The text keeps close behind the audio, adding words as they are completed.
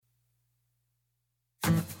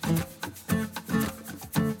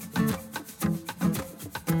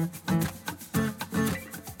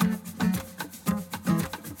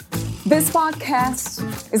This podcast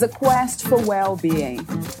is a quest for well-being,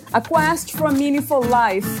 a quest for a meaningful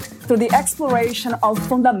life through the exploration of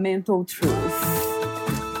fundamental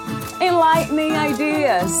truth. Enlightening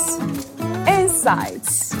ideas,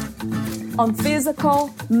 insights on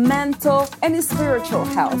physical, mental, and spiritual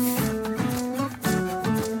health.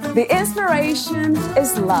 The inspiration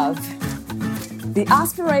is love. The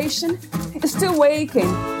aspiration is to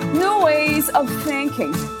awaken new ways of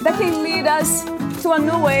thinking that can lead us to a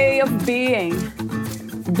new way of being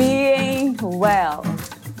well.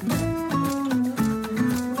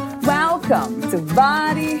 Welcome to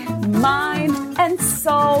Body, Mind, and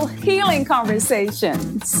Soul Healing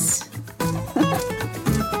Conversations.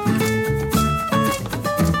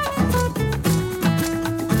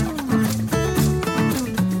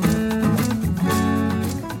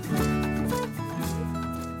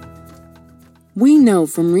 We know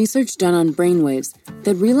from research done on brainwaves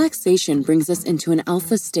that relaxation brings us into an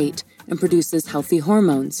alpha state and produces healthy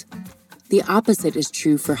hormones. The opposite is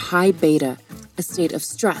true for high beta, a state of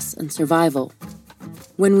stress and survival.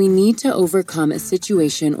 When we need to overcome a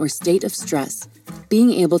situation or state of stress,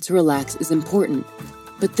 being able to relax is important,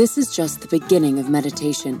 but this is just the beginning of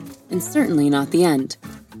meditation, and certainly not the end.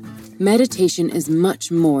 Meditation is much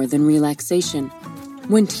more than relaxation.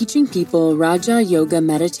 When teaching people Raja Yoga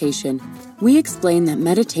meditation, we explain that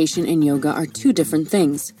meditation and yoga are two different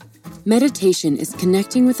things. Meditation is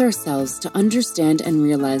connecting with ourselves to understand and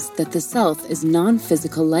realize that the self is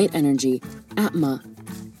non-physical light energy, Atma.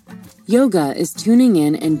 Yoga is tuning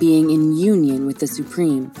in and being in union with the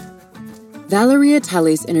Supreme. Valeria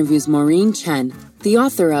Teles interviews Maureen Chen, the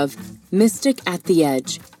author of Mystic at the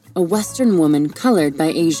Edge, a Western woman colored by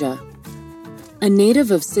Asia. A native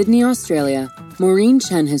of Sydney, Australia, Maureen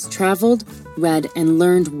Chen has traveled, read, and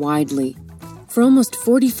learned widely. For almost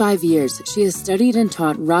 45 years, she has studied and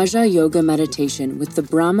taught Raja Yoga meditation with the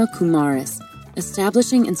Brahma Kumaris,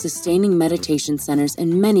 establishing and sustaining meditation centers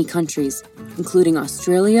in many countries, including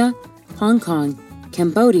Australia, Hong Kong,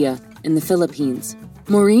 Cambodia, and the Philippines.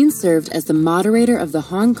 Maureen served as the moderator of the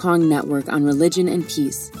Hong Kong Network on Religion and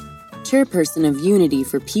Peace, chairperson of Unity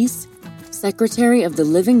for Peace, secretary of the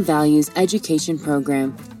Living Values Education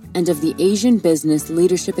Program, and of the Asian Business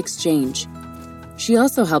Leadership Exchange. She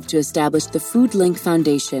also helped to establish the Food Link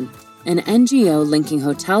Foundation, an NGO linking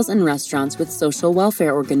hotels and restaurants with social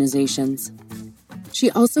welfare organizations.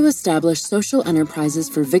 She also established social enterprises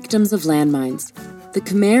for victims of landmines, the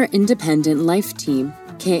Khmer Independent Life Team,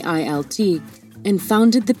 KILT, and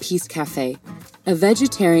founded the Peace Cafe, a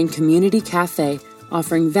vegetarian community cafe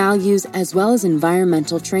offering values as well as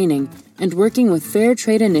environmental training and working with fair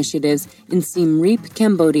trade initiatives in Siem Reap,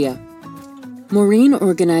 Cambodia. Maureen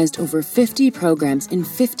organized over 50 programs in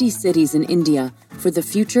 50 cities in India for the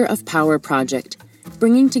Future of Power project,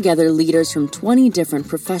 bringing together leaders from 20 different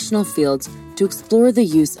professional fields to explore the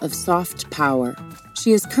use of soft power.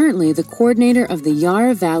 She is currently the coordinator of the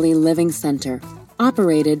Yarra Valley Living Center,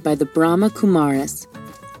 operated by the Brahma Kumaris.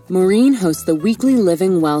 Maureen hosts the weekly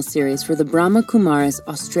Living Well series for the Brahma Kumaris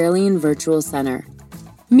Australian Virtual Center.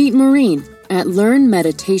 Meet Maureen at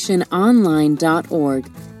learnmeditationonline.org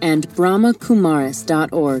and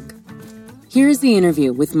brahmakumaris.org. Here's the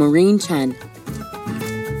interview with Maureen Chen.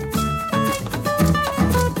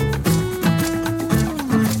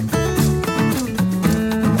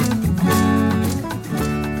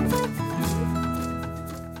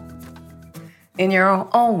 In your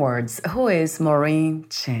own words, who is Maureen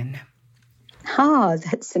Chen? Oh,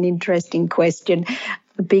 that's an interesting question,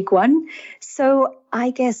 a big one. So I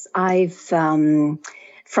guess I've, from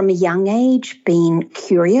a young age, been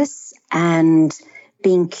curious, and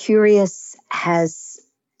being curious has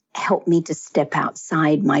helped me to step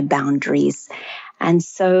outside my boundaries. And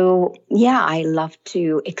so, I love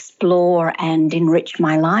to explore and enrich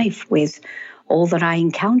my life with all that I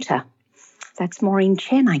encounter. That's Maureen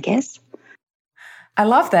Chen, I guess. I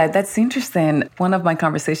love that. That's interesting. One of my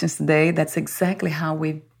conversations today, that's exactly how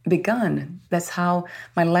we begun. That's how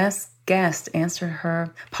my last guest answered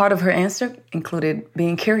her. Part of her answer included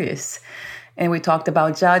being curious. And we talked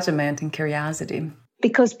about judgment and curiosity.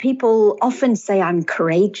 Because people often say I'm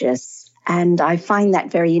courageous, and I find that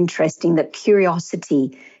very interesting, that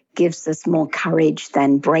curiosity gives us more courage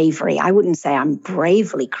than bravery. I wouldn't say I'm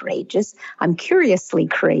bravely courageous. I'm curiously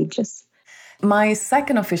courageous. My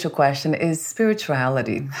second official question is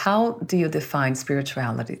spirituality. How do you define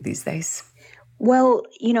spirituality these days? Well,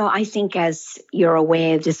 I think, as you're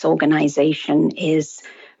aware, this organization is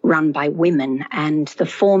run by women, and the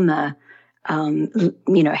former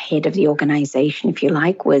head of the organization, if you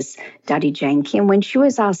like, was Dadi Janki. And when she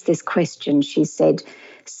was asked this question, she said,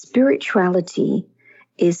 spirituality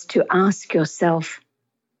is to ask yourself,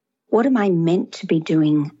 what am I meant to be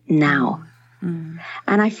doing now?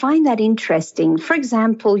 And I find that interesting. For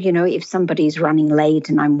example, if somebody's running late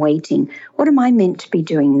and I'm waiting, what am I meant to be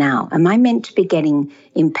doing now? Am I meant to be getting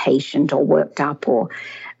impatient or worked up? Or,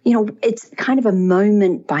 it's kind of a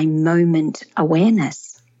moment by moment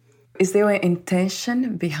awareness. Is there an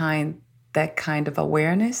intention behind that kind of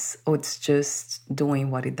awareness, or it's just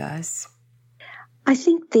doing what it does? I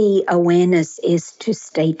think the awareness is to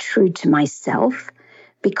stay true to myself,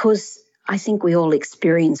 because I think we all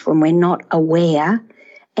experience when we're not aware,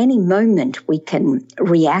 any moment we can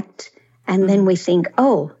react and then we think,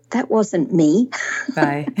 oh, that wasn't me.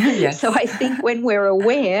 Right. Yes. So I think when we're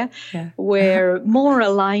aware, we're more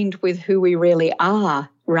aligned with who we really are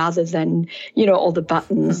rather than, all the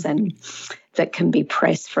buttons and that can be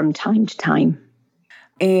pressed from time to time.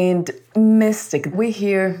 And mystic, we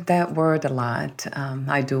hear that word a lot.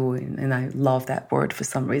 I do, and I love that word for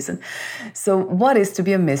some reason. So what is to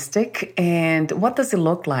be a mystic, and what does it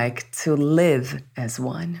look like to live as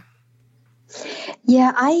one?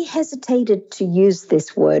 Yeah, I hesitated to use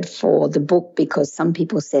this word for the book because some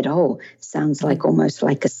people said, oh, sounds like almost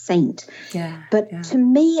like a saint. Yeah. But to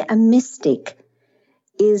me, a mystic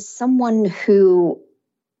is someone who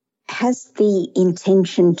has the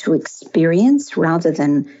intention to experience rather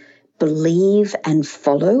than believe and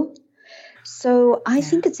follow. So I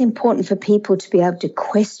think it's important for people to be able to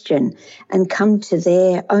question and come to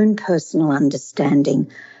their own personal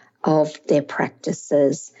understanding of their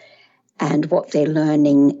practices and what they're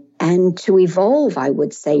learning, and to evolve, I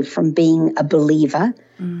would say, from being a believer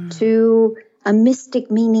to a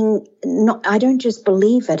mystic, meaning I don't just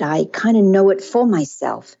believe it, I kind of know it for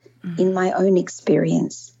myself in my own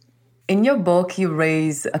experience. In your book, you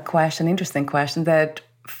raise a question, interesting question, that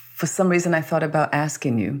for some reason I thought about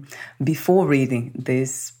asking you before reading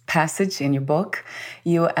this passage in your book.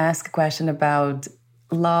 You ask a question about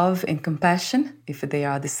love and compassion, if they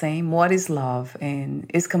are the same. What is love,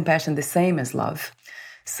 and is compassion the same as love?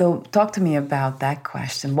 So talk to me about that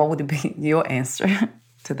question. What would be your answer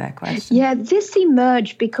to that question? Yeah, this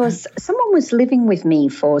emerged because someone was living with me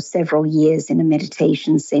for several years in a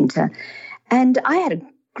meditation center, and I had a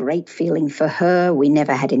great feeling for her. We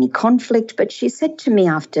never had any conflict, but she said to me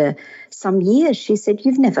after some years, she said,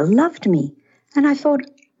 "You've never loved me." And I thought,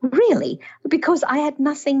 really? Because I had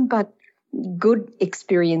nothing but good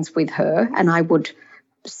experience with her, and I would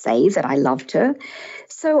say that I loved her.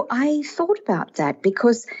 So I thought about that,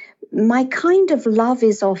 because my kind of love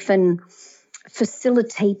is often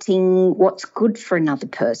facilitating what's good for another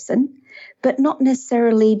person, but not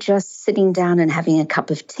necessarily just sitting down and having a cup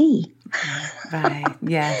of tea. Right,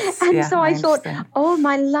 yes. And so I thought,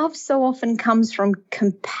 my love so often comes from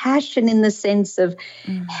compassion in the sense of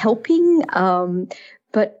helping,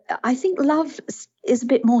 but I think love is a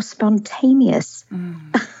bit more spontaneous.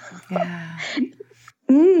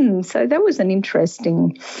 So that was an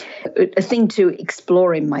interesting thing to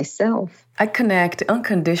explore in myself. I connect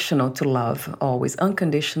unconditional to love, always.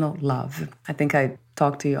 Unconditional love. I think I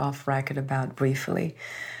talked to you off record about briefly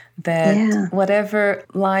that whatever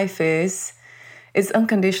life is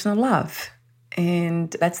unconditional love.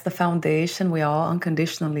 And that's the foundation. We all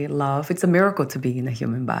unconditionally love. It's a miracle to be in a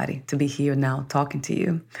human body, to be here now talking to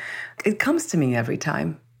you. It comes to me every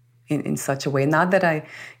time in such a way. Not that I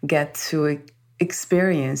get to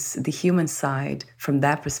experience the human side from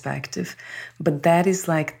that perspective, but that is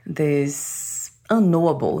like this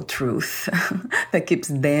unknowable truth that keeps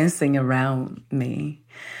dancing around me.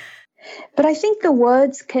 But I think the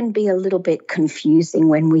words can be a little bit confusing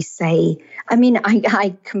when we say,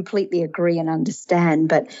 I completely agree and understand,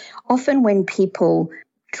 but often when people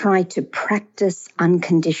try to practice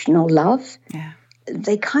unconditional love,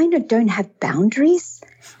 they kind of don't have boundaries.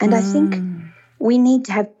 And I think we need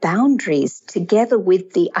to have boundaries together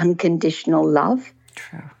with the unconditional love.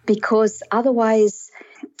 True. Because otherwise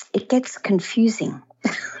it gets confusing.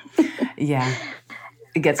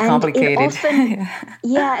 It gets complicated.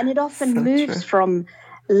 And it often moves from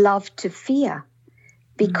love to fear,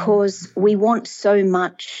 because we want so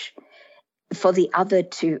much for the other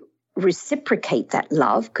to reciprocate that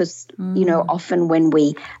love, because, often when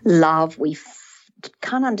we love, we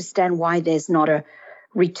can't understand why there's not a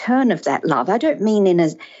return of that love. I don't mean in a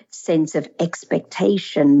sense of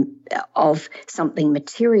expectation of something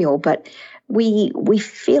material, but we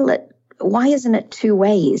feel it. Why isn't it two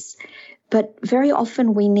ways? But very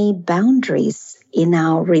often we need boundaries in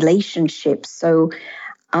our relationships so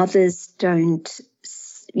others don't,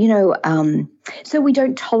 so we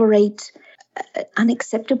don't tolerate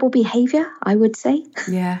unacceptable behavior, I would say.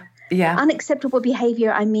 Yeah. Yeah. Unacceptable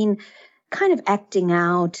behavior, I mean, kind of acting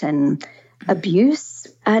out and abuse,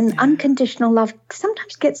 and unconditional love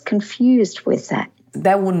sometimes gets confused with that.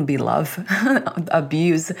 That wouldn't be love,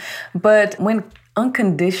 abuse. But when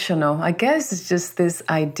unconditional, I guess it's just this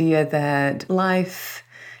idea that life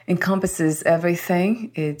encompasses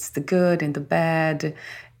everything. It's the good and the bad.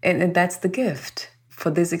 And that's the gift. For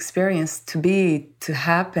this experience to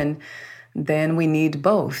happen, then we need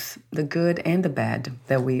both the good and the bad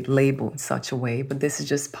that we label in such a way. But this is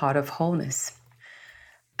just part of wholeness.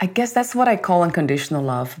 I guess that's what I call unconditional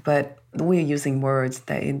love, but we're using words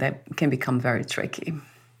that can become very tricky.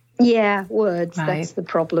 Yeah, words, right? That's the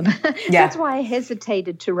problem. That's why I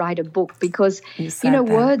hesitated to write a book, because,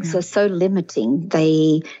 words are so limiting.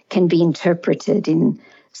 They can be interpreted in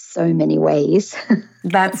so many ways.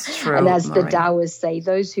 That's true. And as the Taoists say,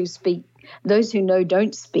 those who know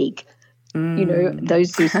don't speak.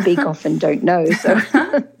 Those who speak often don't know. So.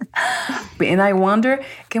 And I wonder,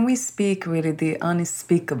 can we speak really the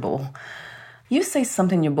unspeakable? You say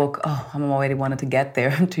something in your book, I'm already wanted to get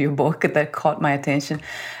there to your book that caught my attention,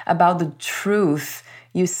 about the truth.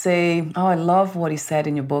 You say, I love what you said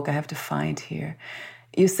in your book. I have to find here.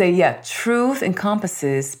 You say, truth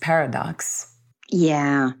encompasses paradox.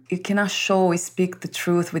 Yeah. You cannot show or speak the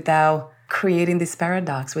truth without creating this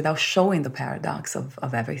paradox, without showing the paradox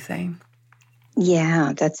of everything.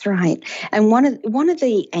 Yeah, that's right. And one of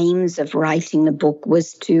the aims of writing the book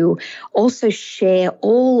was to also share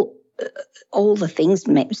all the things,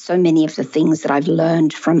 so many of the things that I've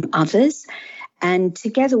learned from others. And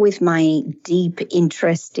together with my deep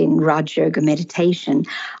interest in Raj Yoga meditation,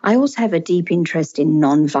 I also have a deep interest in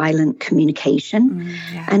nonviolent communication.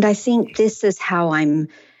 And I think this is how I'm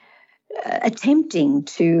attempting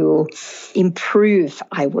to improve,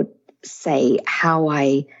 I would say, how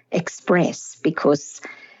I express, because,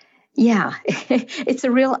 it's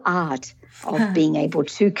a real art of being able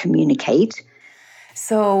to communicate.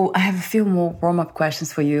 So I have a few more warm-up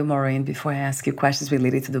questions for you, Maureen, before I ask you questions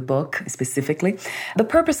related to the book specifically. The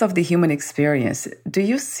purpose of the human experience, do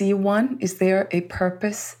you see one? Is there a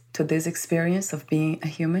purpose to this experience of being a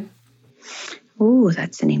human? Oh,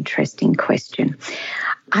 that's an interesting question.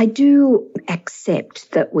 I do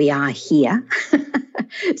accept that we are here.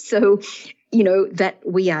 So, that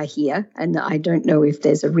we are here, and I don't know if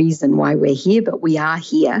there's a reason why we're here, but we are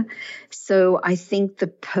here. So I think the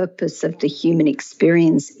purpose of the human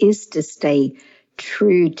experience is to stay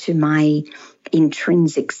true to my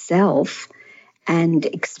intrinsic self and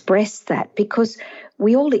express that, because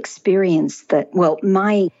we all experience that. Well,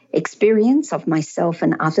 my experience of myself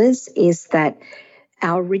and others is that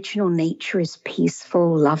our original nature is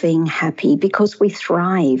peaceful, loving, happy, because we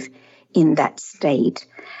thrive in that state.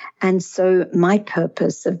 And so my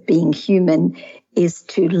purpose of being human is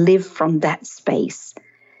to live from that space,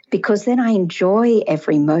 because then I enjoy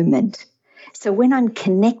every moment. So when I'm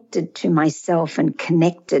connected to myself and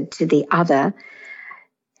connected to the other,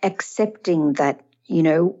 accepting that,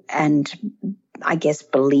 and I guess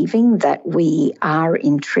believing that we are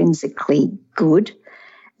intrinsically good,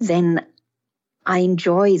 then I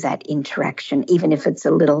enjoy that interaction, even if it's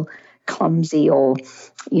a little clumsy or,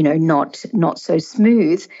 not so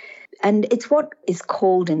smooth. And it's what is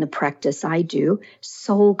called in the practice I do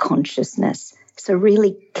soul consciousness. So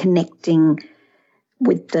really connecting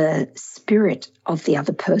with the spirit of the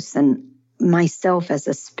other person, myself as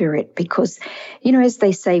a spirit, because, as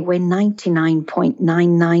they say, we're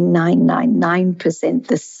 99.99999%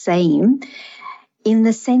 the same, in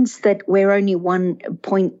the sense that we're only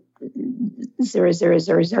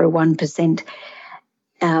 1.00001%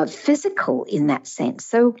 physical in that sense.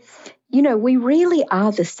 So, we really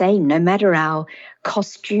are the same, no matter our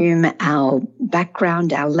costume, our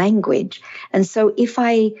background, our language. And so if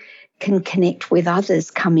I can connect with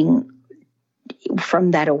others coming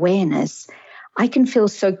from that awareness, I can feel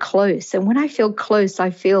so close. And when I feel close, I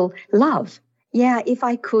feel love. Yeah, if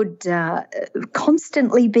I could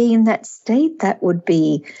constantly be in that state, that would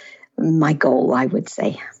be my goal, I would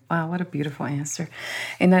say. Wow, what a beautiful answer.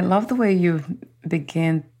 And I love the way you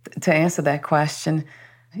begin to answer that question.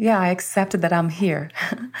 Yeah, I accepted that I'm here.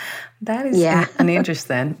 That is an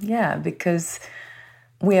interesting, because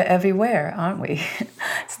we are everywhere, aren't we?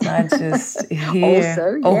 It's not just here.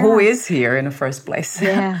 Also, or who is here in the first place?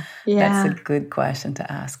 Yeah. That's a good question to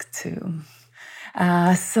ask too.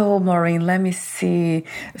 So, Maureen, let me see.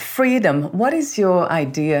 Freedom. What is your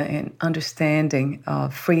idea and understanding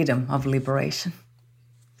of freedom, of liberation?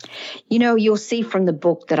 You'll see from the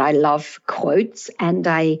book that I love quotes, and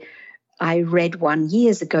I read one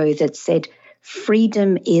years ago that said,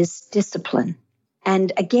 freedom is discipline.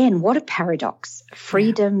 And again, what a paradox.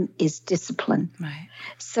 Freedom is discipline. Right.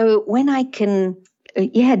 So when I can,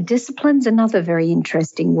 discipline's another very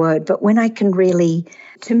interesting word, but when I can really,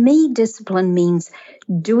 to me, discipline means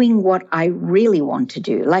doing what I really want to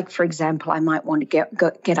do. Like, for example, I might want to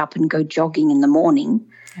get up and go jogging in the morning.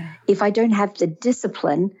 Yeah. If I don't have the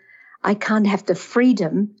discipline, I can't have the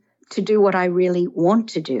freedom to do what I really want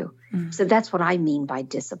to do. So that's what I mean by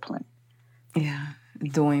discipline. Yeah.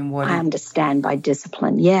 Doing what I understand by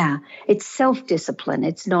discipline. Yeah. It's self-discipline.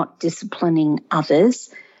 It's not disciplining others,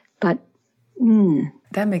 but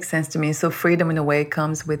that makes sense to me. So freedom in a way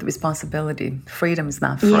comes with responsibility. Freedom is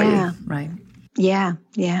not free, right? Yeah,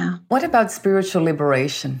 yeah. What about spiritual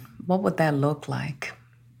liberation? What would that look like?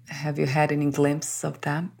 Have you had any glimpse of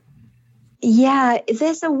that? Yeah,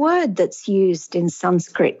 there's a word that's used in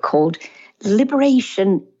Sanskrit called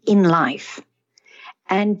liberation in life.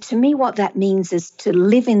 And to me, what that means is to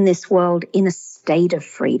live in this world in a state of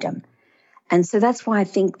freedom. And so that's why I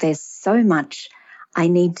think there's so much I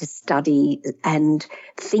need to study and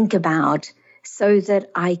think about so that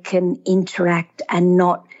I can interact and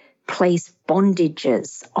not place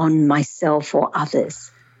bondages on myself or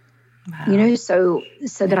others. Wow. So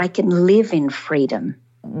that I can live in freedom.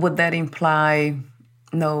 Would that imply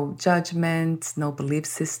no judgment, no belief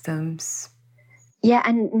systems? Yeah,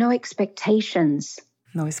 and no expectations.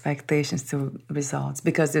 No expectations to results,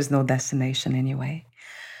 because there's no destination anyway.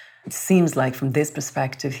 It seems like from this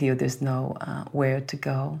perspective here, there's no where to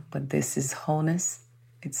go, but this is wholeness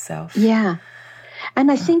itself. Yeah.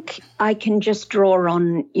 And I think I can just draw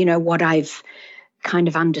on, what I've kind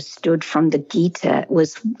of understood from the Gita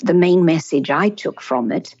was the main message I took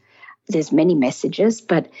from it. There's many messages,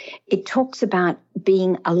 but it talks about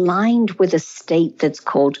being aligned with a state that's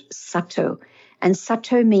called sato. And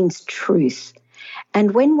sato means truth.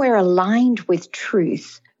 And when we're aligned with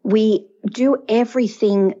truth, we do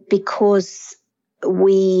everything because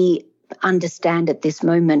we understand at this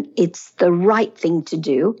moment it's the right thing to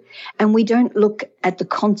do, and we don't look at the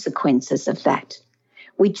consequences of that.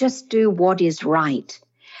 We just do what is right.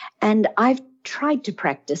 And I've tried to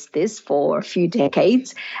practice this for a few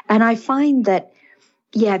decades, and I find that,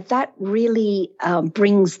 that really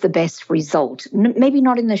brings the best result. Maybe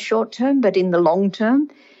not in the short term, but in the long term.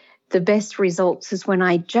 The best results is when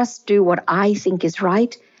I just do what I think is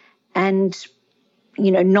right and,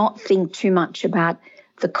 not think too much about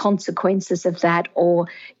the consequences of that or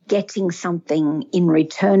getting something in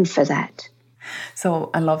return for that.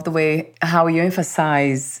 So I love the way how you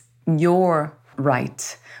emphasize your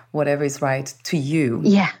right, whatever is right to you.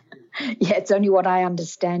 Yeah. Yeah, it's only what I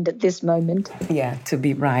understand at this moment. Yeah, to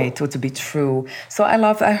be right or to be true. So I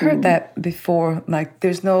heard that before, like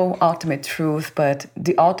there's no ultimate truth, but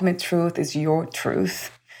the ultimate truth is your truth.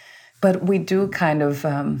 But we do kind of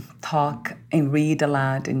talk and read a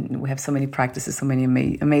lot, and we have so many practices, so many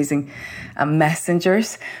amazing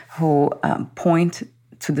messengers who point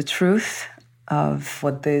to the truth of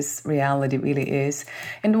what this reality really is.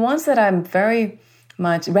 And the ones that I'm very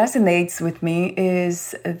much resonates with me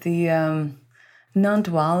is the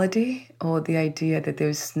non-duality, or the idea that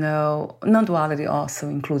there's no... Non-duality also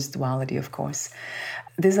includes duality, of course.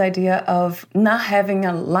 This idea of not having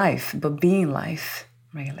a life, but being life,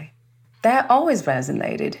 really. That always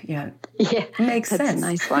resonated. Yeah, makes sense. That's a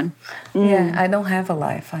nice one. Yeah, I don't have a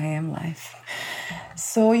life, I am life.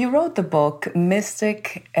 So you wrote the book,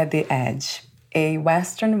 Mystic at the Edge, a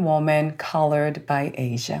Western woman colored by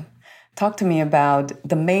Asia. Talk to me about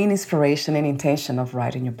the main inspiration and intention of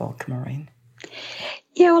writing your book, Maureen.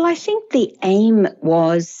 Yeah, well, I think the aim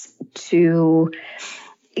was to,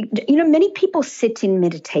 many people sit in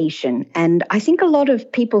meditation, and I think a lot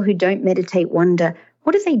of people who don't meditate wonder,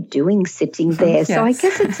 what are they doing sitting there? Yes. So I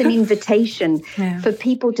guess it's an invitation for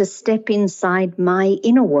people to step inside my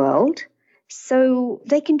inner world so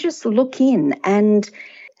they can just look in, and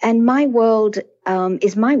my world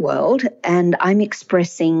is my world, and I'm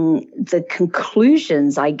expressing the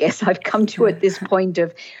conclusions, I guess, I've come to at this point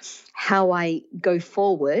of how I go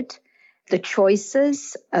forward, the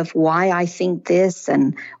choices of why I think this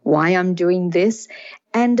and why I'm doing this.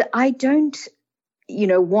 And I don't,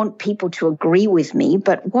 want people to agree with me,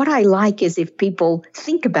 but what I like is if people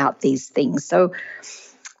think about these things. So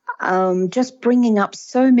just bringing up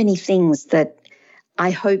so many things that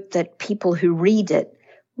I hope that people who read it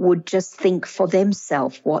would just think for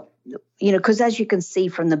themselves what, because as you can see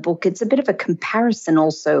from the book, it's a bit of a comparison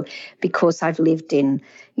also, because I've lived in,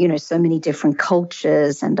 so many different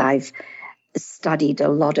cultures, and I've studied a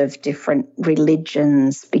lot of different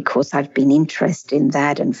religions because I've been interested in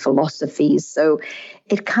that, and philosophies. So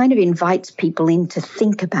it kind of invites people in to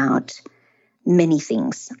think about many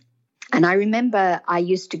things. And I remember I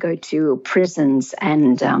used to go to prisons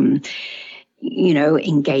and,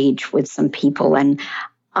 engage with some people. And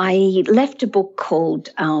I left a book called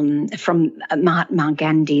from Mahatma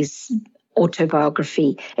Gandhi's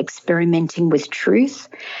autobiography, Experimenting with Truth.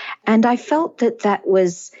 And I felt that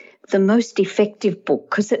was the most effective book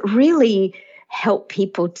because it really helped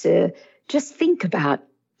people to just think about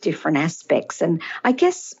different aspects. And I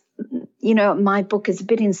guess, my book is a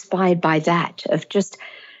bit inspired by that, of just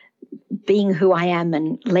being who I am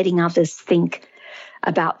and letting others think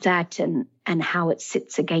about that and how it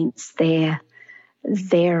sits against their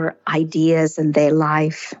ideas and their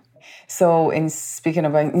life. So in speaking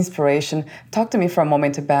about inspiration, talk to me for a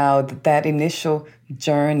moment about that initial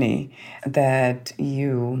journey that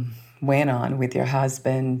you went on with your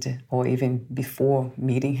husband or even before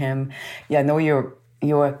meeting him. Yeah, I know you're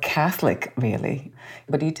Catholic, really,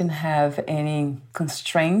 but you didn't have any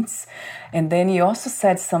constraints. And then you also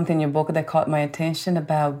said something in your book that caught my attention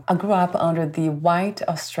about, I grew up under the white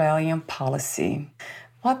Australian policy.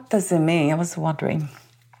 What does it mean? I was wondering.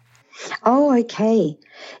 Oh, okay.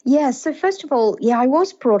 Yeah, so first of all, I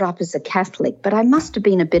was brought up as a Catholic, but I must have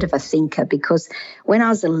been a bit of a thinker because when I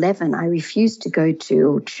was 11, I refused to go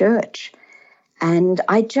to church. And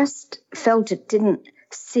I just felt it didn't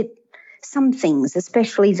sit some things,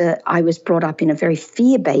 especially that I was brought up in a very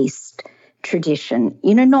fear-based tradition.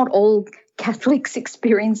 Not all Catholics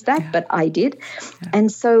experience that, but I did. Yeah.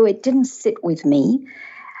 And so it didn't sit with me.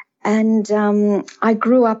 And I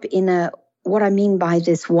grew up in what I mean by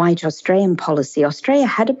this white Australian policy. Australia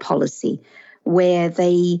had a policy where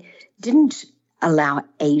they didn't allow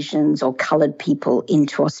Asians or coloured people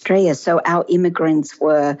into Australia. So our immigrants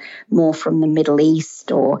were more from the Middle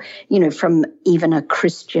East or, from even a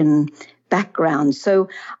Christian background. So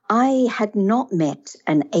I had not met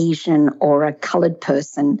an Asian or a coloured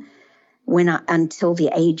person until the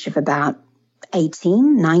age of about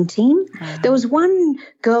 18, 19. Uh-huh. There was one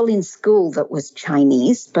girl in school that was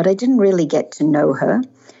Chinese, but I didn't really get to know her.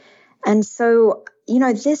 And so,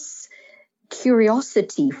 this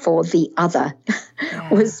curiosity for the other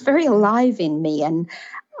was very alive in me. And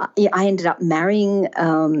I ended up marrying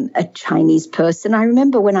a Chinese person. I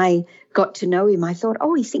remember when I got to know him, I thought,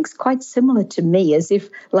 he thinks quite similar to me, as if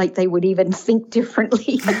like they would even think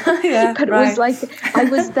differently. But it was like I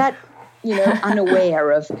was that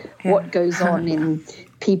unaware of what goes on in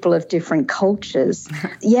people of different cultures.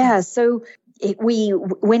 So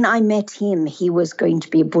when I met him, he was going to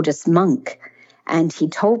be a Buddhist monk. And he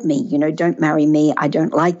told me, don't marry me. I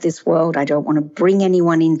don't like this world. I don't want to bring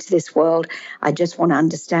anyone into this world. I just want to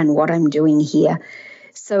understand what I'm doing here.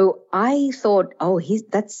 So I thought,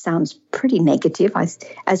 that sounds pretty negative.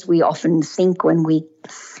 As we often think when we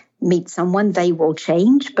meet someone, they will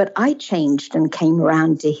change. But I changed and came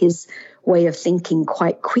around to his way of thinking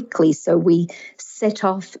quite quickly. So we set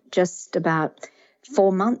off just about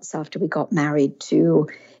 4 months after we got married to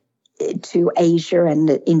Asia, and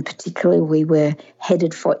in particular we were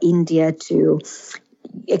headed for India to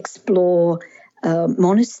explore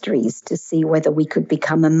monasteries to see whether we could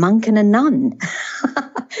become a monk and a nun.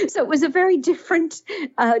 So it was a very different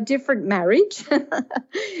marriage.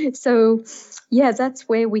 So that's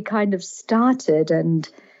where we kind of started, and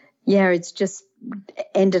it's just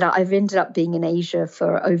I've ended up being in Asia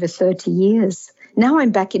for over 30 years. Now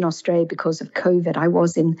I'm back in Australia because of COVID. I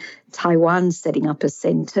was in Taiwan setting up a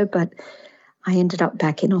centre, but I ended up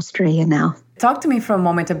back in Australia now. Talk to me for a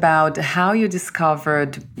moment about how you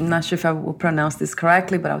discovered, I'm not sure if I will pronounce this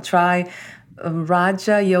correctly, but I'll try,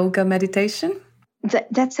 Raja Yoga meditation?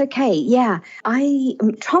 That's okay, yeah.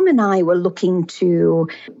 Tom and I were looking to,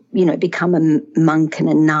 become a monk and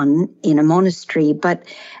a nun in a monastery, but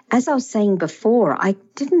as I was saying before, I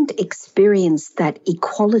didn't experience that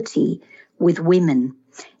equality with women.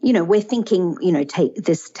 We're thinking,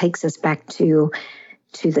 this takes us back to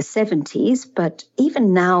the 70s, but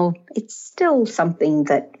even now it's still something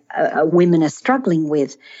that women are struggling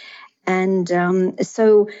with. And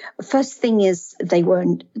so first thing is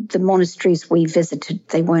the monasteries we visited,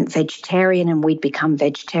 they weren't vegetarian, and we'd become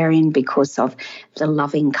vegetarian because of the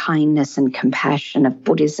loving kindness and compassion of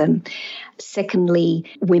Buddhism. Secondly,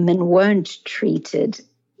 women weren't treated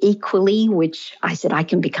equally, which I said, I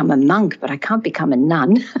can become a monk, but I can't become a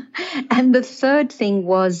nun. And the third thing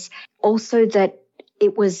was also that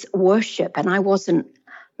it was worship, and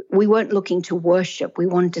we weren't looking to worship. We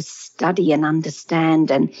wanted to study and understand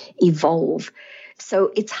and evolve.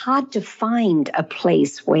 So it's hard to find a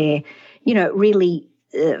place where, it really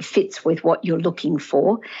fits with what you're looking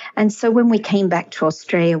for. And so when we came back to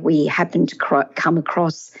Australia, we happened to come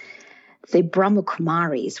across the Brahma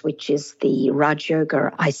Kumaris, which is the Raj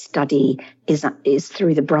Yoga I study, is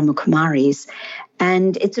through the Brahma Kumaris.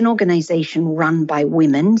 And it's an organization run by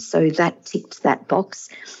women, so that ticked that box.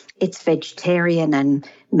 It's vegetarian, and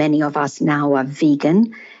many of us now are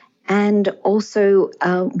vegan. And also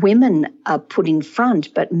women are put in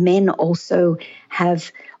front, but men also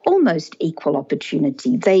have almost equal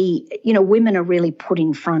opportunity. Women are really put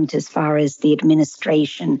in front as far as the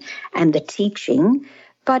administration and the teaching,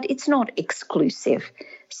 but it's not exclusive.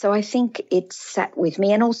 So I think it sat with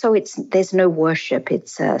me. And also there's no worship,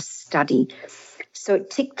 it's a study. So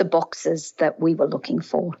it ticked the boxes that we were looking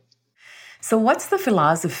for. So what's the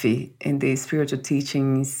philosophy in the spiritual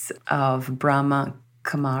teachings of Brahma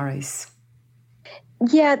Kumaris?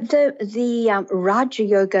 Yeah, the Raja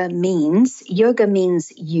Yoga means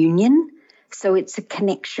union. So it's a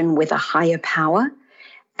connection with a higher power.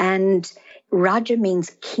 And Raja means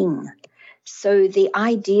king. So the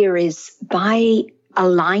idea is by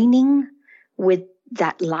aligning with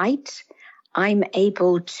that light, I'm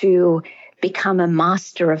able to become a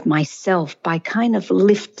master of myself by kind of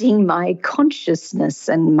lifting my consciousness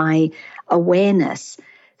and my awareness.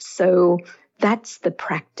 So that's the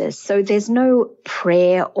practice. So there's no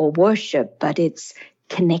prayer or worship, but it's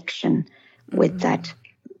connection with that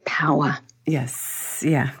power. Yes,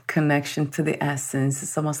 yeah, connection to the essence.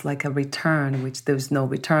 It's almost like a return, which there's no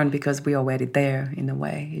return because we're already there in a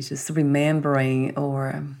way. It's just remembering,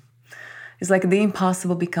 or it's like the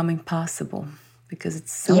impossible becoming possible, because it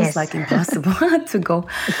sounds like impossible to go,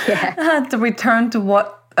 to return to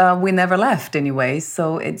what we never left anyway.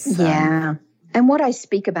 So it's... And what I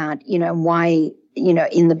speak about, why,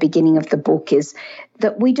 in the beginning of the book is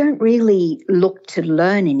that we don't really look to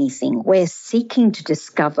learn anything. We're seeking to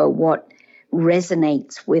discover what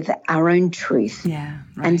resonates with our own truth. Yeah.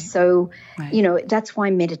 Right. And so, that's why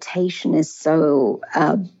meditation is so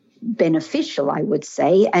beneficial, I would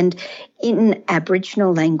say. And in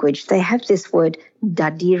Aboriginal language, they have this word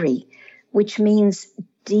dadiri, which means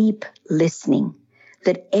deep listening,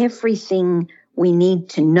 that everything we need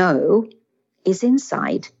to know is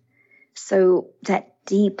inside. So that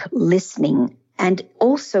deep listening, and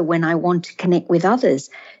also when I want to connect with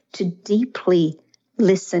others, to deeply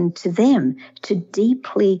listen to them, to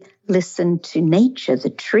deeply listen to nature,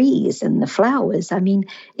 the trees and the flowers. I mean,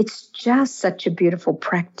 it's just such a beautiful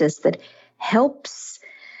practice that helps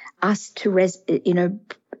us to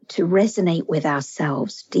resonate with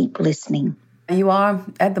ourselves, deep listening. You are,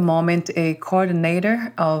 at the moment, a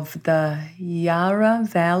coordinator of the Yarra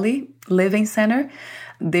Valley Living Center.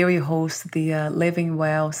 There you host the Living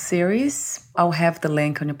Well series. I'll have the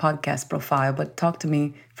link on your podcast profile, but talk to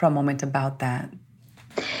me for a moment about that.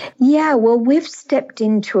 Yeah, well, we've stepped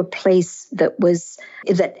into a place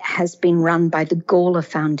that has been run by the Gawler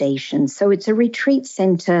Foundation. So it's a retreat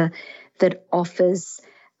center that offers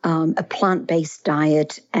a plant-based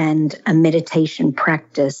diet and a meditation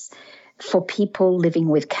practice for people living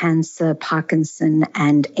with cancer, Parkinson,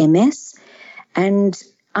 and MS. And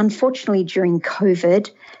unfortunately, during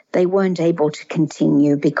COVID, they weren't able to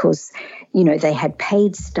continue because, they had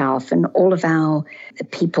paid staff, and all of our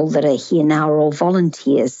people that are here now are all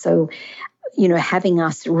volunteers. So, having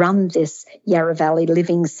us run this Yarra Valley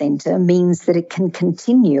Living Centre means that it can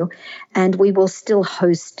continue, and we will still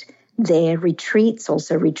host their retreats,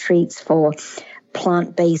 also retreats for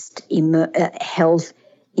plant-based health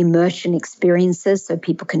immersion experiences, so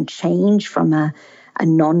people can change from a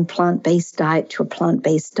non-plant-based diet to a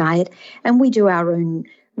plant-based diet. And we do our own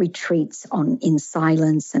retreats in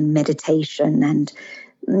silence and meditation and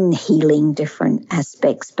healing different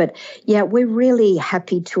aspects. But yeah, we're really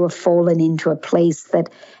happy to have fallen into a place that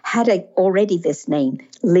had already this name,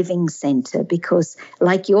 Living Center, because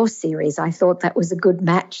like your series, I thought that was a good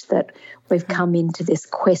match, that we've come into this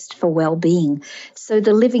quest for well-being. So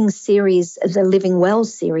the Living Well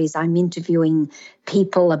series, I'm interviewing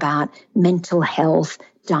people about mental health,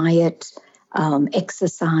 diet,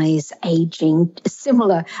 exercise, aging,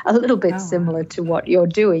 a little bit similar to what you're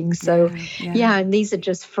doing. So, and these are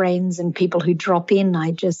just friends and people who drop in.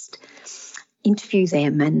 I just interview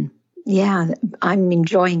them, and I'm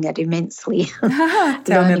enjoying it immensely.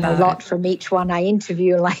 Learning a lot from each one I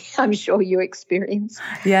interview, like I'm sure you experience.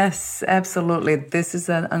 Yes, absolutely. This is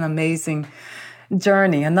an amazing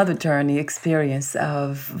journey, another journey experience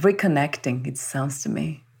of reconnecting, it sounds to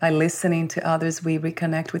me. By listening to others, we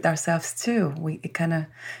reconnect with ourselves too. It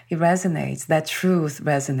resonates. That truth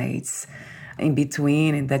resonates in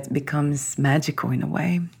between, and that becomes magical in a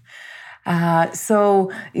way.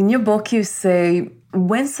 So in your book, you say,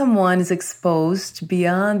 when someone is exposed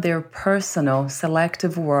beyond their personal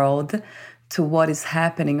selective world to what is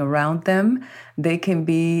happening around them, they can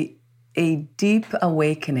be a deep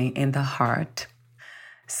awakening in the heart.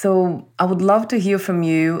 So I would love to hear from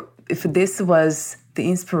you if this was the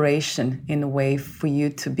inspiration in a way for you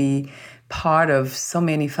to be part of so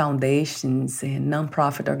many foundations and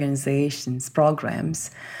nonprofit organizations,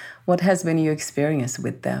 programs. What has been your experience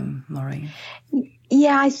with them, Maureen?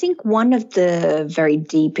 Yeah, I think one of the very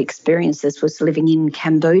deep experiences was living in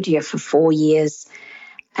Cambodia for 4 years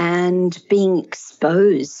and being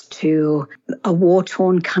exposed to a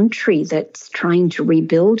war-torn country that's trying to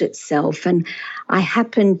rebuild itself. And I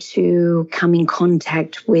happened to come in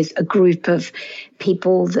contact with a group of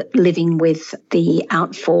people living with the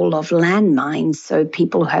outfall of landmines, so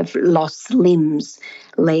people who have lost limbs,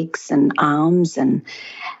 legs and arms, and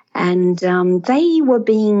they were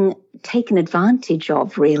being taken advantage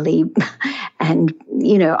of, really. And,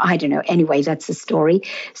 I don't know. Anyway, that's the story.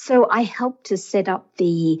 So I helped to set up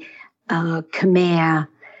the Khmer,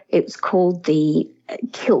 it's called the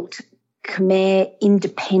KILT, Khmer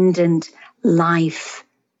Independent Life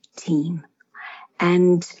Team.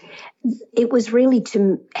 And it was really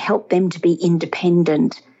to help them to be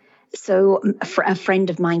independent. So a friend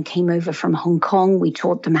of mine came over from Hong Kong. We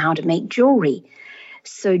taught them how to make jewelry.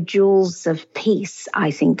 So Jewels of Peace, I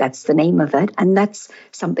think that's the name of it. And that's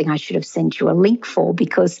something I should have sent you a link for,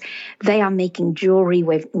 because they are making jewelry.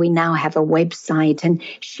 We now have a website, and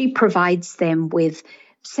she provides them with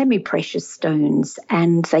semi-precious stones,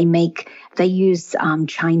 and they use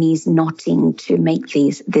Chinese knotting to make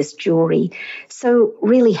this jewelry. So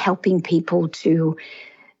really helping people to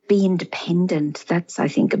be independent. That's, I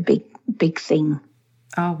think, a big thing.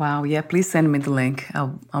 Oh, wow. Yeah, please send me the link.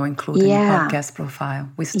 I'll include it in the podcast profile.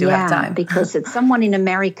 We still have time. Because it's someone in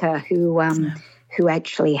America who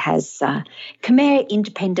actually has Khmer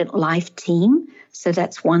Independent Life Team. So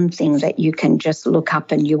that's one thing that you can just look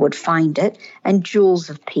up and you would find it. And Jewels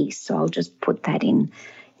of Peace. So I'll just put that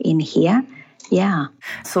in here. Yeah.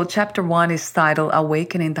 So chapter 1 is titled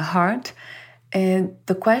Awakening the Heart. And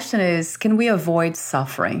the question is, can we avoid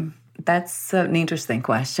suffering? That's an interesting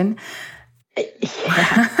question.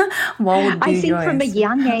 Yeah. What would be I think your from answer? a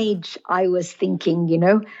young age, I was thinking,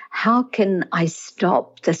 how can I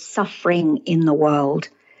stop the suffering in the world?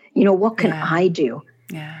 What can I do?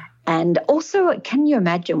 Yeah. And also, can you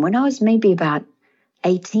imagine when I was maybe about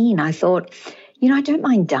 18, I thought, I don't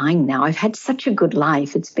mind dying now. I've had such a good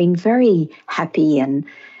life. It's been very happy and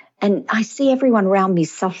I see everyone around me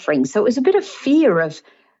suffering. So it was a bit of fear of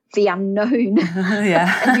the unknown.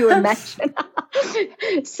 Yeah. Can you imagine?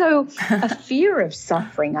 So a fear of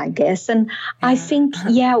suffering, I guess. And I think,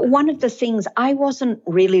 one of the things, I wasn't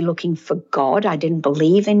really looking for God. I didn't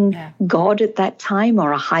believe in God at that time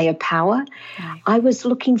or a higher power. Right. I was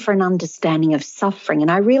looking for an understanding of suffering.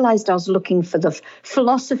 And I realized I was looking for the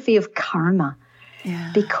philosophy of karma.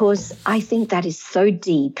 Yeah. Because I think that is so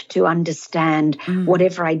deep to understand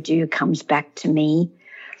whatever I do comes back to me.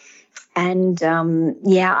 And,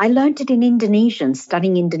 I learned it in Indonesian,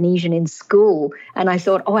 studying Indonesian in school. And I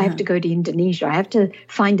thought, I have to go to Indonesia. I have to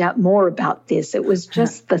find out more about this. It was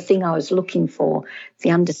just the thing I was looking for,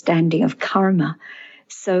 the understanding of karma.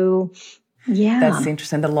 So, That's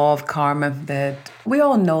interesting, the law of karma, that we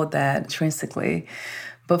all know that intrinsically.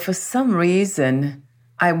 But for some reason,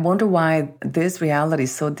 I wonder why this reality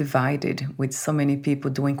is so divided, with so many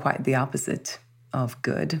people doing quite the opposite of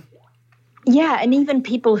good. Yeah, and even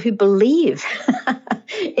people who believe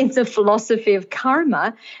in the philosophy of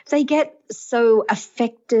karma, they get so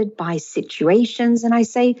affected by situations. And I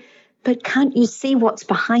say, but can't you see what's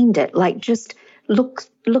behind it? Like, just look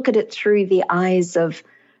at it through the eyes of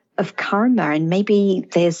karma, and maybe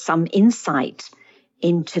there's some insight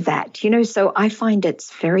into that, so I find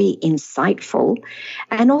it's very insightful.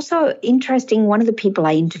 And also interesting, one of the people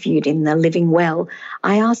I interviewed in the Living Well,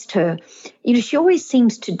 I asked her, she always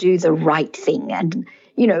seems to do the right thing, and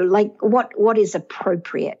like what is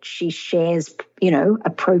appropriate, she shares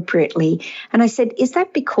appropriately. And I said, is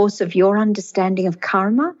that because of your understanding of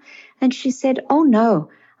karma? And she said, oh no,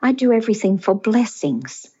 I do everything for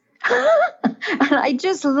blessings. And I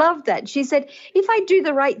just love that. She said, if I do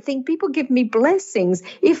the right thing, people give me blessings.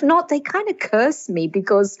 If not, they kind of curse me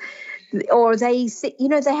or they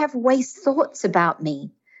have waste thoughts about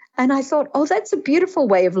me. And I thought, that's a beautiful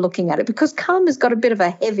way of looking at it, because karma's got a bit of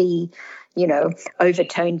a heavy,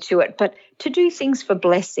 overtone to it. But to do things for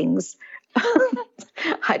blessings,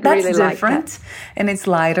 I'd really like different, that. And it's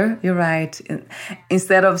lighter. You're right.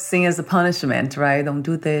 Instead of seeing as a punishment, right? Don't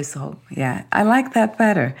do this. I like that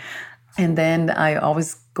better. And then I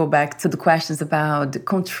always go back to the questions about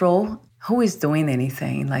control. Who is doing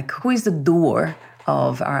anything? Like, who is the doer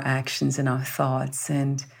of our actions and our thoughts?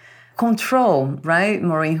 And control, right,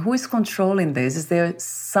 Maureen? Who is controlling this? Is there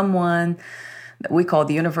someone that we call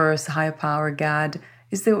the universe, higher power, God?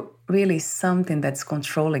 Is there really something that's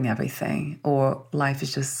controlling everything, or life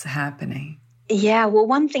is just happening? Yeah, well,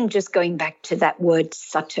 one thing, just going back to that word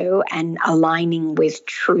sato and aligning with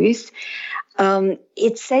truth,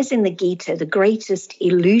 it says in the Gita, the greatest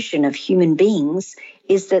illusion of human beings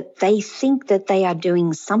is that they think that they are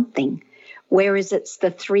doing something, whereas it's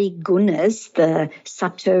the three gunas, the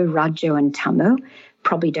sato, rajo, and tamo.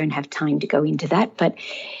 Probably don't have time to go into that, but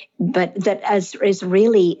that is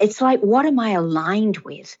really, it's like, what am I aligned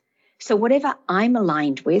with? So whatever I'm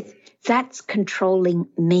aligned with, that's controlling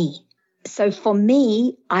me. So for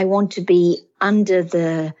me, I want to be under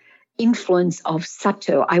the influence of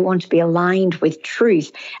sato. I want to be aligned with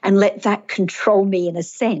truth and let that control me in a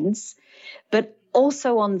sense. But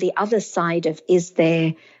also on the other side of, is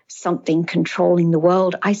there something controlling the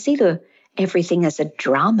world? I see everything as a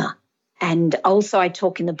drama. And also I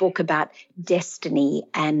talk in the book about destiny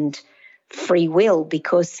and free will,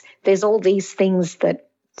 because there's all these things that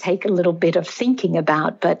take a little bit of thinking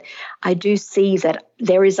about. But I do see that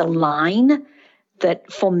there is a line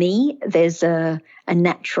that for me, there's a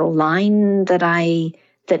natural line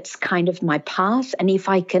that's kind of my path. And if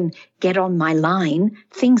I can get on my line,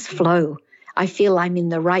 things flow. I feel I'm in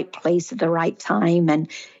the right place at the right time. And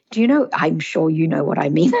do you know, I'm sure you know what I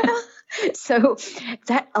mean. So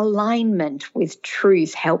that alignment with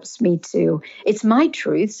truth helps me it's my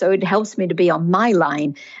truth, so it helps me to be on my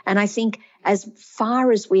line. And I think as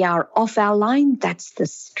far as we are off our line, that's the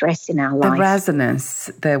stress in our life. The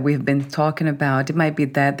resonance that we've been talking about, it might be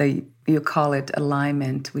that you call it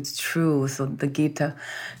alignment with truth, or the Gita.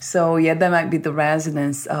 So yeah, that might be the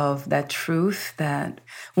resonance of that truth, that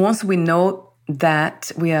once we know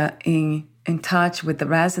that we are in touch with the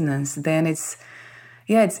resonance, then it's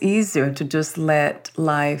easier to just let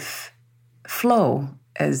life flow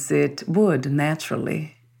as it would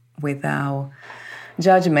naturally, without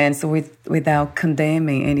judgments, without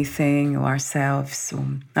condemning anything or ourselves.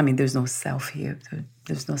 I mean, there's no self here.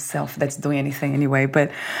 There's no self that's doing anything anyway.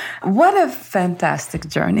 But what a fantastic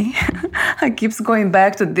journey. It keeps going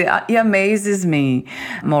back to it amazes me,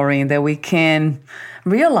 Maureen, that we can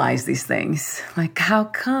realize these things. Like, how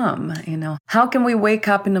come, how can we wake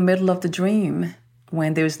up in the middle of the dream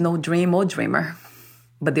when there's no dream or dreamer,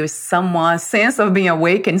 but there's some sense of being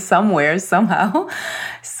awakened somewhere, somehow?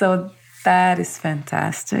 So that is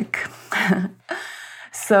fantastic.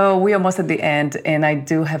 So we're almost at the end, and I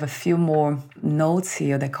do have a few more notes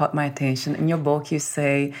here that caught my attention. In your book, you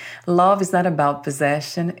say, love is not about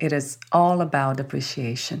possession, it is all about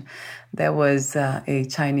appreciation. There was a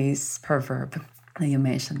Chinese proverb, and you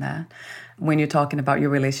mentioned that, when you're talking about your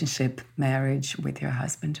relationship, marriage with your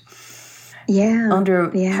husband. Yeah. Under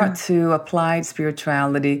part 2, applied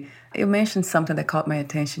spirituality, you mentioned something that caught my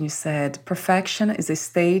attention. You said, perfection is a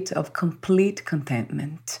state of complete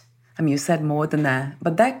contentment. I mean, you said more than that,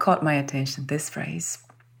 but that caught my attention, this phrase.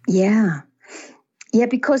 Yeah. Yeah,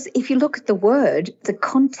 because if you look at the word, the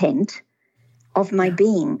content of my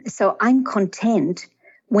being, so I'm content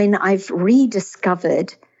when I've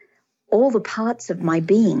rediscovered all the parts of my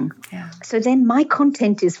being. Yeah. So then my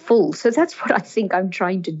content is full. So that's what I think I'm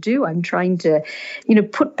trying to do. I'm trying to,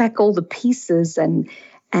 put back all the pieces and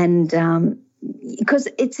because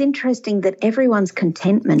it's interesting that everyone's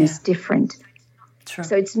contentment is different. True.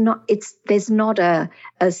 So there's not a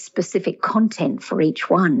specific content for each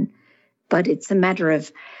one, but it's a matter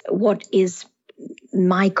of what is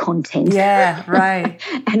my content. Yeah, right.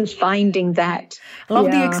 And finding that. I love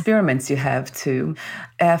the experiments you have too.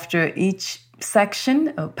 After each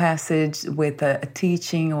section or passage with a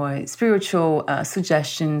teaching or spiritual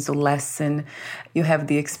suggestions or lesson, you have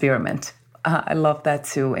the experiment. I love that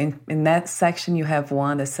too. In that section, you have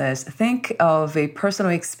one that says, think of a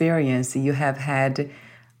personal experience you have had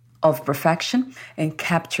of perfection and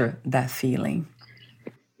capture that feeling.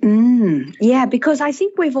 Yeah, because I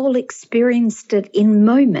think we've all experienced it in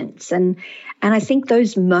moments. And I think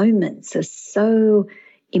those moments are so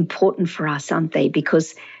important for us, aren't they?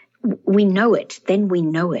 Because we know it, then we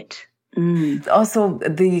know it. Also,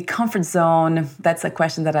 the comfort zone, that's a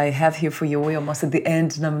question that I have here for you. We're almost at the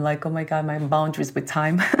end, and I'm like, oh my God, my boundaries with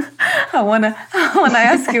time. I wanna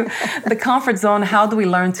ask you, the comfort zone, how do we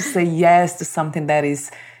learn to say yes to something that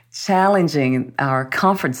is challenging our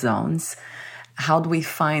comfort zones? How do we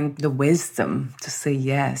find the wisdom to say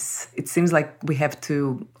yes? It seems like we have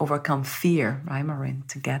to overcome fear, right, Maureen,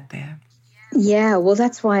 to get there. Yeah, well,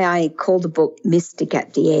 that's why I call the book Mystic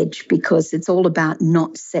at the Edge, because it's all about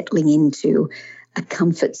not settling into a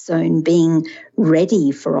comfort zone, being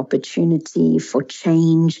ready for opportunity, for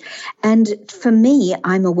change. And for me,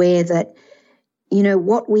 I'm aware that, you know,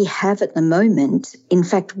 what we have at the moment, in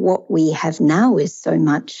fact, what we have now is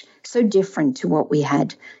so different to what we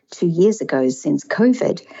had 2 years ago since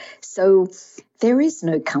COVID. So there is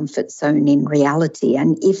no comfort zone in reality.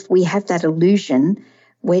 And if we have that illusion,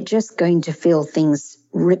 we're just going to feel things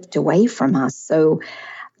ripped away from us. So,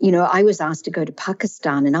 you know, I was asked to go to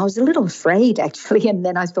Pakistan and I was a little afraid, actually. And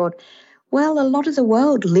then I thought, well, a lot of the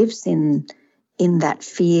world lives in that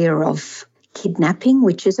fear of kidnapping,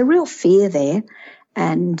 which is a real fear there.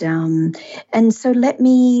 And so let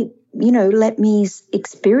me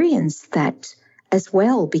experience that as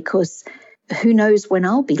well, because who knows when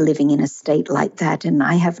I'll be living in a state like that, and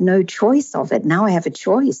I have no choice of it. Now I have a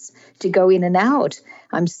choice to go in and out.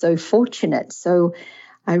 I'm so fortunate. So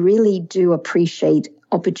I really do appreciate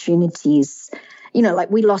opportunities. You know,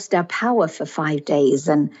 like we lost our power for 5 days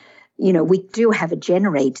and, you know, we do have a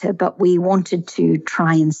generator, but we wanted to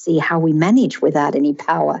try and see how we manage without any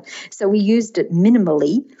power. So we used it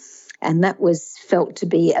minimally, and that was felt to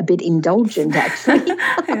be a bit indulgent, actually.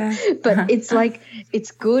 But it's like,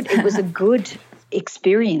 it's good. It was a good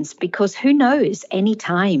experience because who knows, any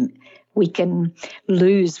time we can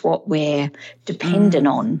lose what we're dependent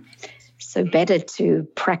on. So better to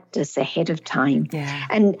practice ahead of time. Yeah.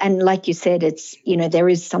 And like you said, it's, you know, there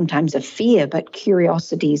is sometimes a fear, but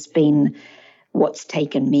curiosity's been what's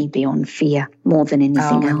taken me beyond fear more than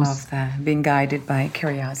anything else. I love that. Being guided by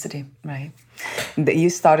curiosity, right? You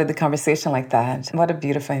started the conversation like that. What a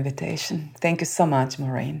beautiful invitation. Thank you so much,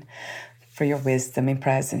 Maureen, for your wisdom and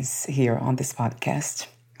presence here on this podcast.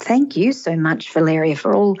 Thank you so much, Valeria,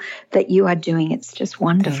 for all that you are doing. It's just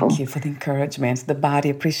wonderful. Thank you for the encouragement. The body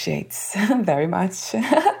appreciates very much.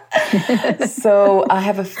 So I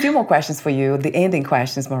have a few more questions for you, the ending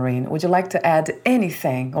questions, Maureen. Would you like to add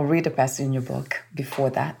anything or read a passage in your book before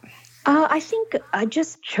that? I think I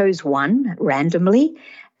just chose one randomly,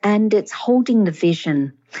 and it's holding the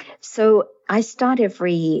vision. So I start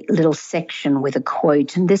every little section with a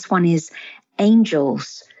quote, and this one is,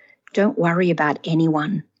 "Angels don't worry about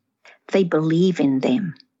anyone. They believe in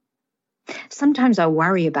them." Sometimes I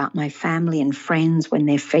worry about my family and friends when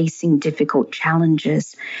they're facing difficult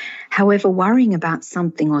challenges. However, worrying about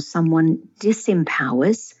something or someone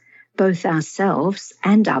disempowers both ourselves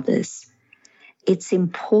and others. It's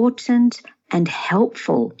important and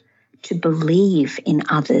helpful to believe in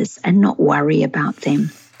others and not worry about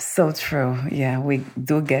them. So true. Yeah, we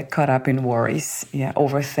do get caught up in worries. Yeah,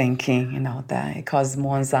 overthinking and all that. It causes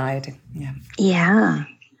more anxiety. Yeah.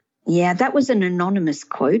 Yeah, that was an anonymous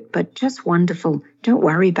quote, but just wonderful. Don't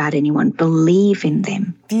worry about anyone. Believe in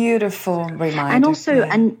them. Beautiful reminder. And also,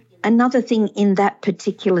 another thing in that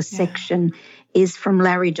particular section is from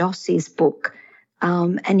Larry Dossey's book.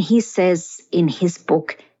 And he says in his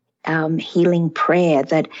book, Healing Prayer,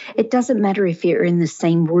 that it doesn't matter if you're in the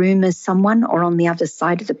same room as someone or on the other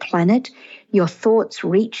side of the planet, your thoughts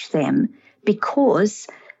reach them because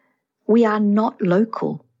we are not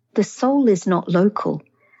local. The soul is not local.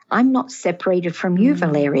 I'm not separated from you,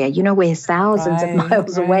 Valeria. You know, we're thousands of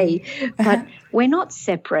miles away, but we're not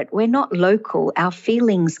separate. We're not local. Our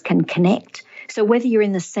feelings can connect. So whether you're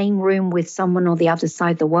in the same room with someone or the other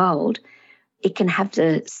side of the world, it can have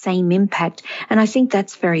the same impact. And I think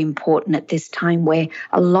that's very important at this time where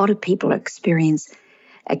a lot of people are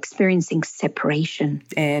experiencing separation.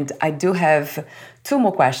 And I do have two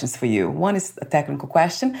more questions for you. One is a technical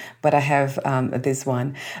question, but I have this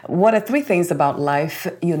one. What are 3 things about life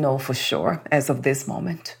you know for sure as of this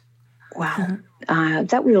moment? Wow,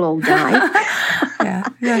 that we'll all die.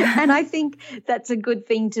 And I think that's a good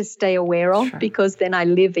thing to stay aware of because then I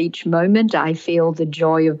live each moment. I feel the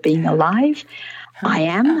joy of being alive. I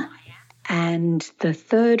am. And the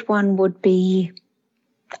third one would be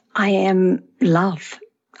I am love.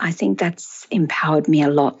 I think that's empowered me a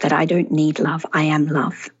lot, that I don't need love. I am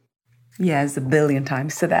love. Yes, 1 billion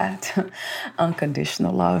times to that.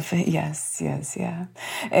 Unconditional love. Yes, yeah.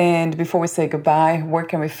 And before we say goodbye, where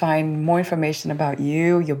can we find more information about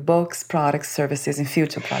you, your books, products, services, and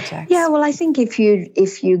future projects? Yeah, well, I think if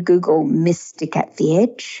you Google Mystic at the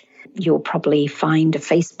Edge, you'll probably find a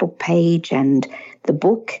Facebook page and the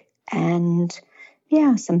book and,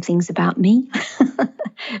 yeah, some things about me.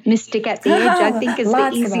 Mystic at the Edge, I think, is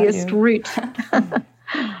the easiest route.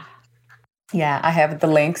 Yeah, I have the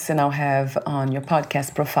links, and I'll have on your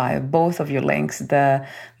podcast profile both of your links, the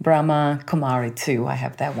Brahma Kumari too. I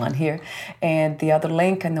have that one here. And the other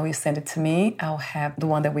link, I know you sent it to me. I'll have the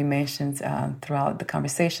one that we mentioned throughout the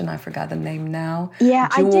conversation. I forgot the name now. Yeah,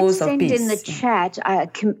 Jewels I did send in the chat,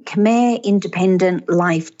 Khmer Independent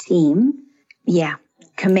Life Team, Yeah.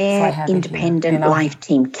 Khmer Independent Life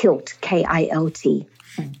Team, KILT, KILT.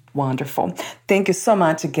 Wonderful. Thank you so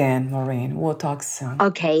much again, Maureen. We'll talk soon.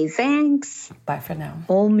 Okay, thanks. Bye for now.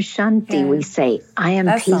 Om Shanti, we say. I am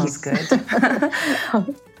that peace. That sounds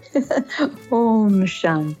good. Om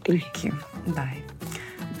Shanti. Thank you. Bye.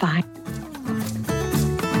 Bye.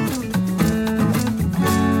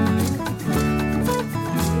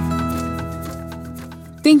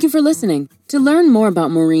 Thank you for listening. To learn more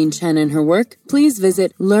about Maureen Chen and her work, please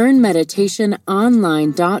visit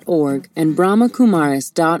learnmeditationonline.org and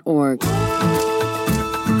brahmakumaris.org.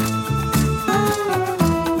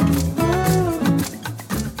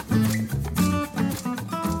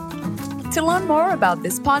 To learn more about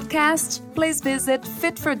this podcast, please visit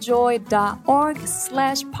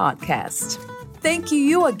fitforjoy.org/podcast. Thank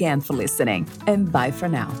you again for listening, and bye for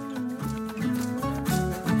now.